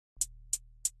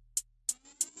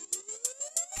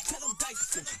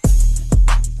Hey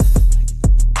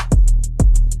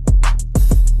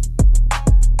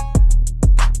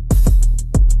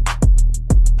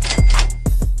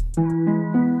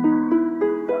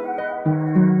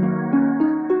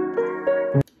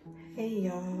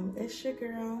y'all, it's your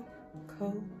girl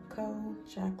Coco,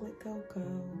 Chocolate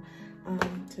Coco.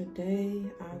 Today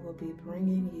I will be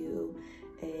bringing you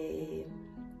a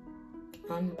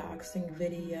unboxing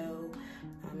video.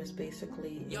 It's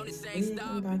basically a wig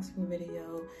unboxing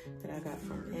video that I got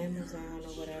from Amazon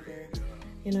or whatever.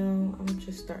 You know, I'm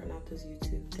just starting out this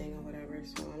YouTube thing or whatever,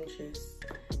 so I'm just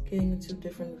getting into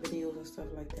different videos and stuff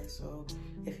like that. So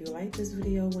if you like this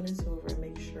video when it's over,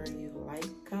 make sure you like,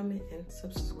 comment, and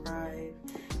subscribe.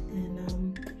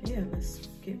 And yeah, let's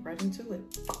get right into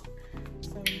it.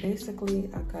 So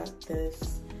basically, I got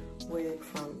this wig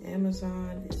from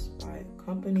Amazon. It's by a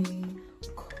company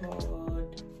called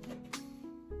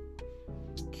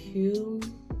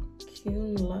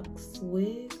Lux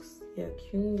Wigs. Yeah,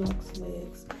 Lux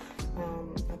Wigs. I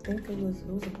think it was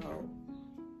about,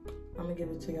 I'm gonna give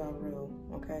it to y'all real,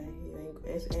 okay?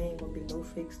 It ain't gonna be no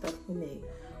fake stuff for me.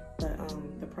 But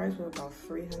the price was about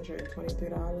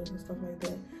 $323 and stuff like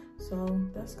that. So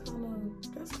that's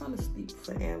kind of steep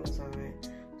for Amazon.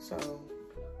 So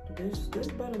this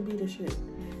better be the shit.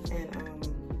 And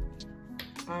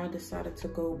I decided to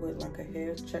go with like a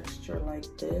hair texture like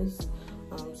this.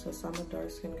 Since I'm a dark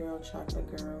skin girl, chocolate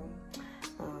girl,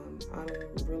 I'm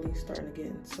really starting to get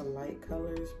into light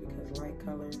colors because light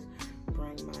colors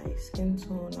bring my skin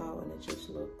tone out and it just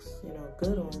looks, you know,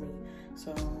 good on me.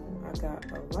 So I got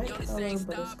a light color,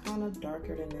 but it's kind of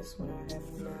darker than this one I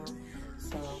have now.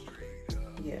 So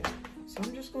yeah, so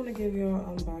I'm just going to give you an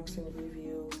unboxing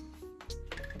review.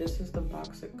 This is the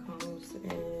box it comes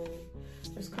in.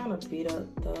 It's kind of beat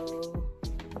up though.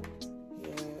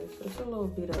 Yeah, it's a little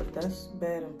beat up. That's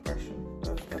bad impression.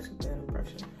 That's a bad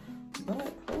impression.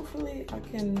 But hopefully I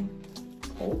can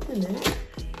open it.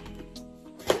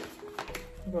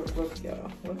 Look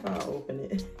y'all, look how I open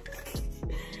it.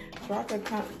 drop a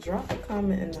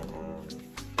comment in the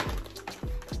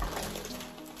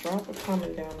drop a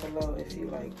comment down below if you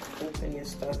like open your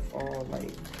stuff all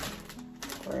like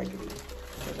raggedy,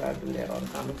 because I do that all the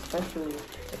time, especially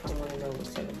if I want to know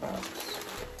what's in the box.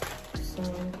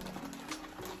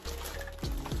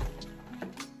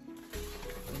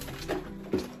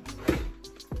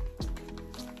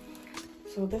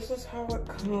 So this is how it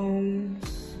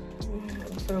comes.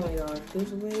 I'm telling y'all, if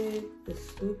this wig is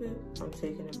stupid, I'm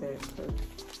taking it back.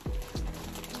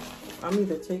 I'm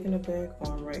either taking it back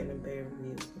or I'm writing a bad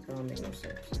review. It don't make no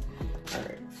sense.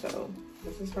 Alright, so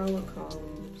this is how it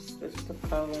comes. This is the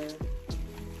color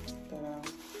that I'm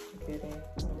getting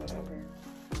or whatever.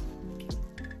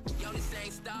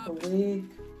 The wig,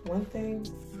 one thing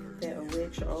that a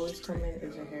wig should always come in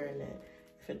is a hairnet.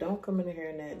 If it don't come in a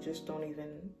hairnet, just don't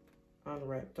even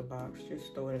unwrap the box.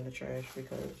 Just throw it in the trash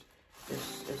because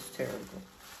it's terrible.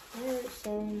 Alright,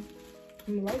 so I'm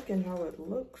liking how it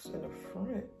looks in the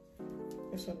front.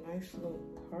 It's a nice little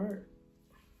part.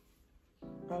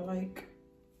 I like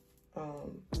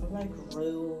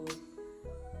real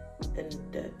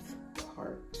in-depth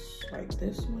parts. Like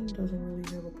this one doesn't really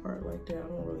have a part like that. I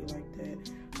don't really like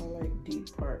that. I like deep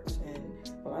parts, and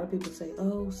a lot of people say,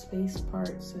 oh, space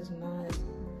parts is not,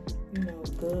 you know,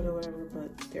 good or whatever,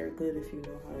 but they're good if you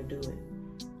know how to do it.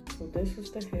 So this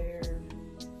is the hair.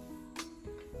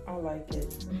 I like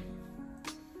it.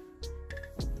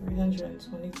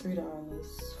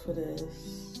 $323 for this.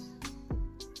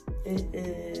 It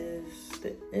is,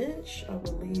 the inch, I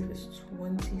believe, is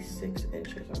 26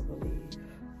 inches, I believe.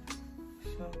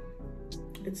 So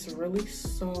it's really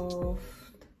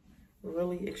soft,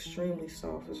 really extremely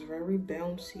soft. It's very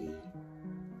bouncy.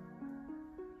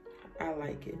 I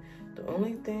like it. The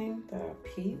only thing that I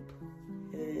peep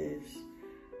is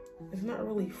it's not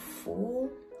really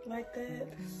full like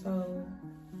that, so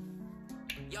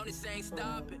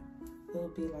it'll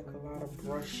be like a lot of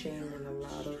brushing and a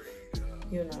lot of,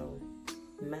 you know,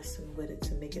 messing with it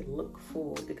to make it look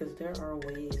full, because there are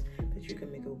ways that you can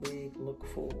make a wig look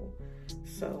full.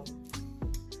 So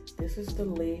this is the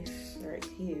lace right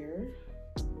here.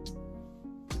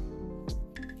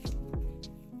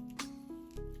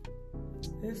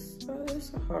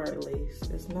 It's a hard lace.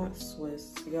 It's not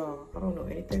Swiss. Y'all, I don't know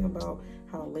anything about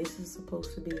how lace is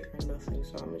supposed to be or nothing,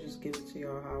 so I'm gonna just give it to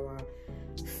y'all how I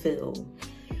feel.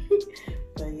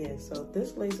 But yeah, so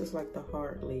this lace is like the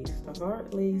hard lace. The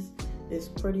hard lace is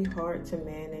pretty hard to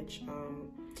manage.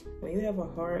 When you have a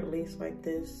hard lace like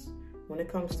this, when it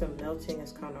comes to melting,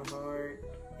 it's kind of hard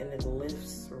and it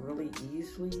lifts really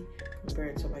easily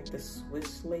compared to like the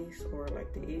Swiss lace or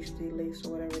like the HD lace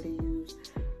or whatever they use.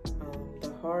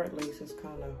 The hard lace is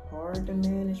kind of hard to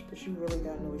manage, but you really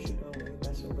gotta know what you're doing when you're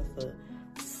messing with a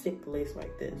thick lace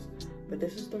like this. But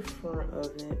this is the front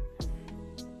of it.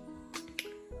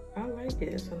 I like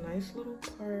it. It's a nice little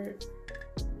part.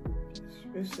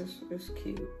 It's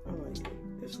cute. I like it.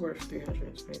 It's worth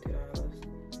 $320.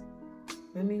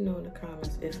 Let me know in the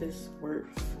comments if it's worth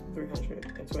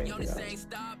 $320.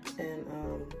 And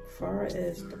far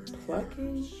as the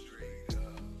plucking,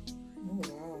 oh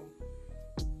wow.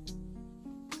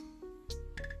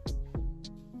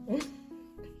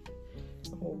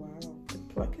 Oh wow, the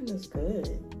plucking is good.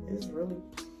 It's really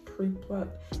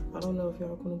pre-plucked. I don't know if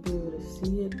y'all gonna be able to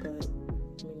see it, but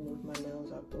let me move my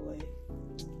nails out the way.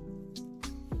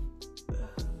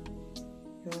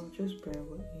 Y'all just bear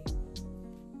with me.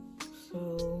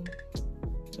 So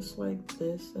just like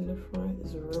this in the front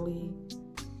is really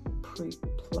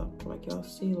pre-plucked. Like y'all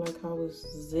see like how it's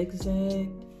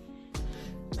zigzagged.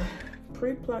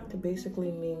 Pre-plucked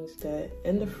basically means that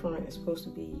in the front it's supposed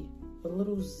to be a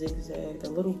little zigzag, a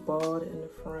little bald in the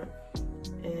front.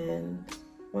 And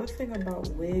one thing about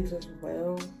wigs as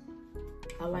well,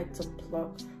 I like to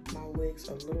pluck my wigs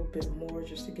a little bit more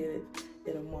just to get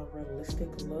it a more realistic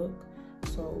look.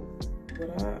 So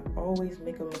what I always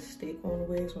make a mistake on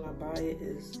wigs when I buy it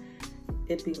is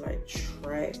it be like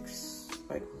tracks,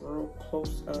 like real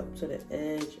close up to the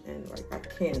edge, and like I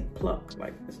can't pluck,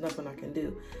 like there's nothing I can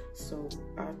do. So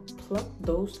I pluck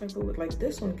those type of wigs. Like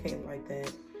this one came like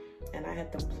that, and I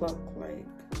had to pluck like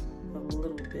a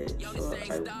little bit. So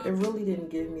it really didn't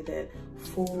give me that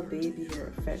full baby hair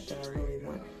effect that I really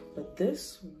want. But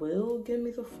this will give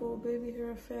me the full baby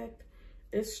hair effect.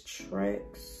 It's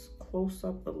tracks close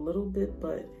up a little bit,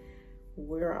 but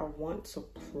where I want to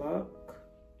pluck,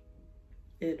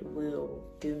 it will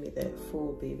give me that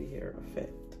full baby hair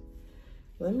effect.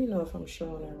 Let me know if I'm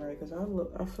showing it right, because I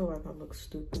feel like I look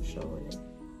stupid showing it.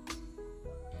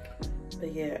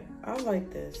 But yeah, I like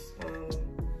this.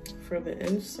 For the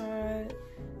inside,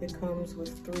 it comes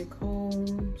with 3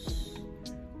 combs,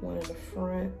 one in the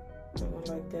front and one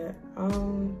like that.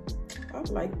 I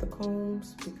like the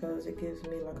combs because it gives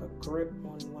me like a grip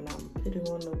on when I'm putting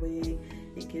on the wig.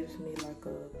 It gives me like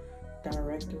a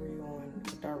direction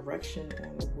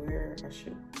on where I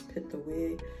should put the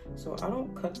wig. So I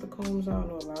don't cut the combs out. I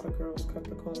know a lot of girls cut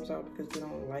the combs out because they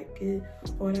don't like it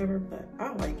or whatever, but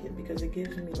I like it because it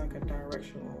gives me like a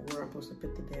direction on where I'm supposed to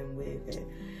put the damn wig at.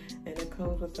 And it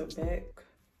comes with a back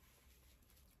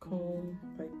comb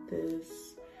like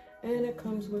this, and it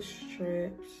comes with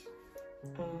straps.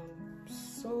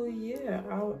 So yeah,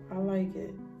 I like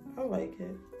it. I like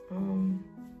it.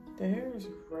 The hair is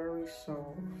very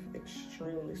soft,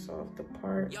 extremely soft. The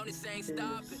part is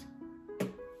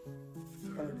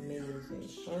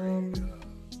amazing.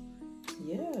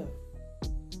 Yeah.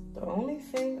 The only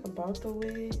thing about the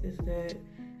wig is that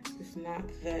it's not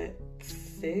that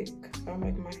thick. I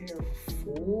like my hair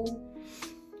full.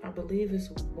 I believe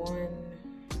it's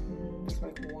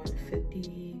like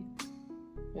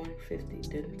 150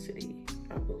 density,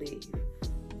 I believe.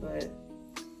 But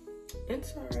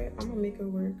it's alright. I'm gonna make it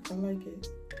work. I like it.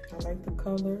 I like the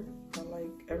color. I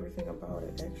like everything about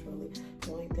it, actually.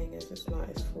 The only thing is it's not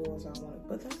as full as I want it.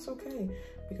 But that's okay,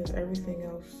 because everything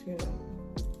else, you know,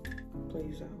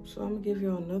 plays out. So I'm gonna give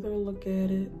you another look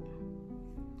at it.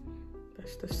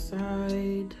 That's the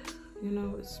side. You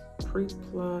know, it's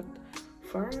pre-plucked. As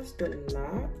far as the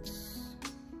knots,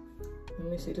 let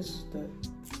me see, this is the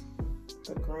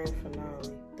grand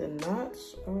finale. The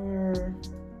knots are,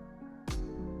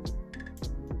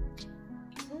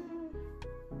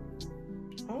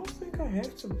 I don't think I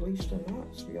have to bleach the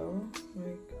knots, y'all.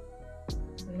 Like,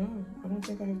 no, I don't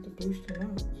think I have to bleach the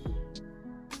knots.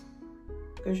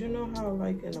 Because you know how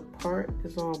like in a part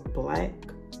it's all black?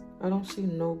 I don't see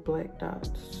no black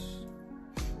dots.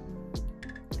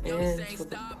 And for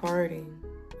the parting,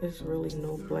 there's really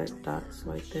no black dots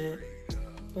like that.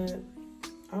 But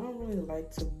I don't really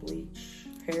like to bleach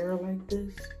hair like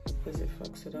this because it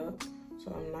fucks it up.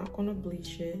 So I'm not gonna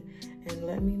bleach it. And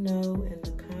let me know in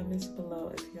the comments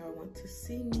below if y'all want to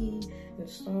see me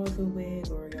install the wig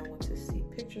or y'all want to see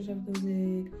pictures of the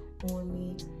wig on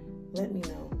me. Let me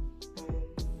know.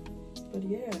 But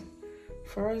yeah, as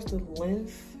far as the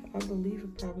length, I believe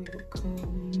it probably would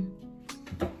come,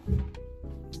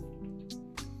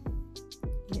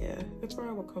 yeah, it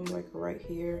probably will come like right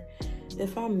here.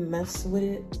 If I mess with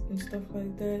it and stuff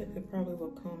like that, it probably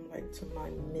will come like to my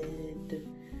mid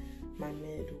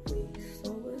waist.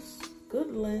 So it's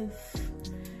good length,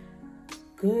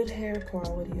 good hair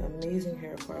quality, amazing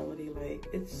hair quality. Like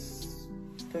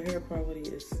the hair quality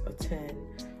is a 10.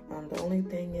 The only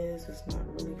thing is it's not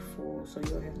really full, so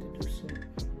you'll have to do some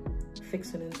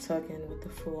fixing and tucking with the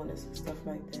fullness and stuff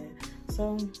like that.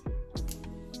 So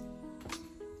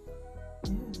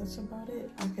yeah, that's about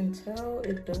it. I can tell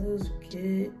it does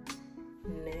get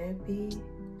nappy.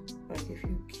 Like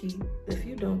if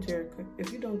you don't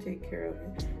take care of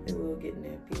it, it will get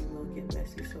nappy, it will get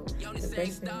messy. So the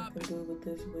best thing I can do with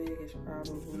this wig is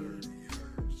probably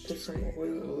put some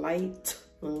oil,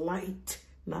 light,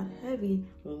 not heavy,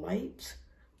 light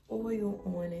oil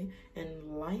on it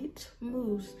and light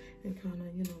mousse, and kind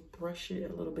of, you know, brush it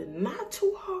a little bit, not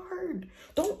too hard.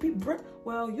 Don't be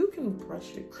well, you can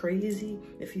brush it crazy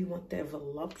if you want that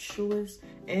voluptuous,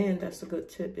 and that's a good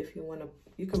tip if you want to.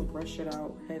 You can brush it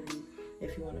out heavy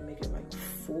if you want to make it like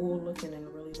full looking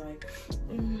and really like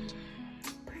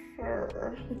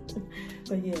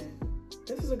but yeah,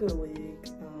 this is a good wig.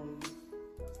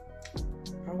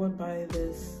 I would buy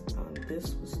this.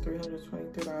 This was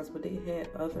 $323, but they had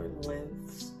other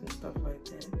lengths and stuff like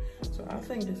that. So I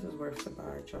think this is worth the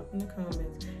buy. Drop in the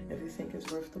comments if you think it's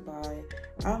worth the buy.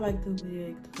 I like the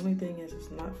wig. The only thing is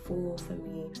it's not full for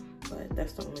me, but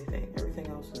that's the only thing. Everything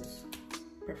else is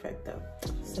perfecto.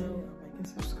 So like and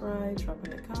subscribe. Drop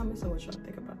in the comments on what y'all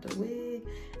think about the wig.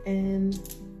 And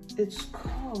it's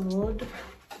called,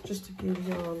 just to give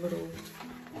y'all a little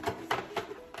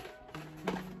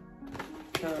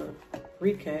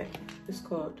recap, it's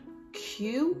called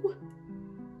Q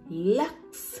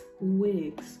Lux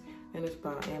Wigs, and it's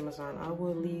by Amazon. I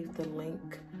will leave the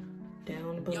link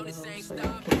down below so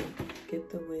y'all can get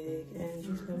the wig, and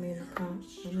just let me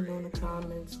know in the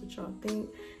comments what y'all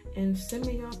think, and send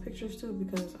me y'all pictures too,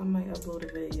 because I might upload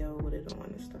a video with it on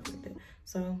and stuff like that.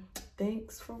 So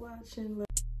thanks for watching.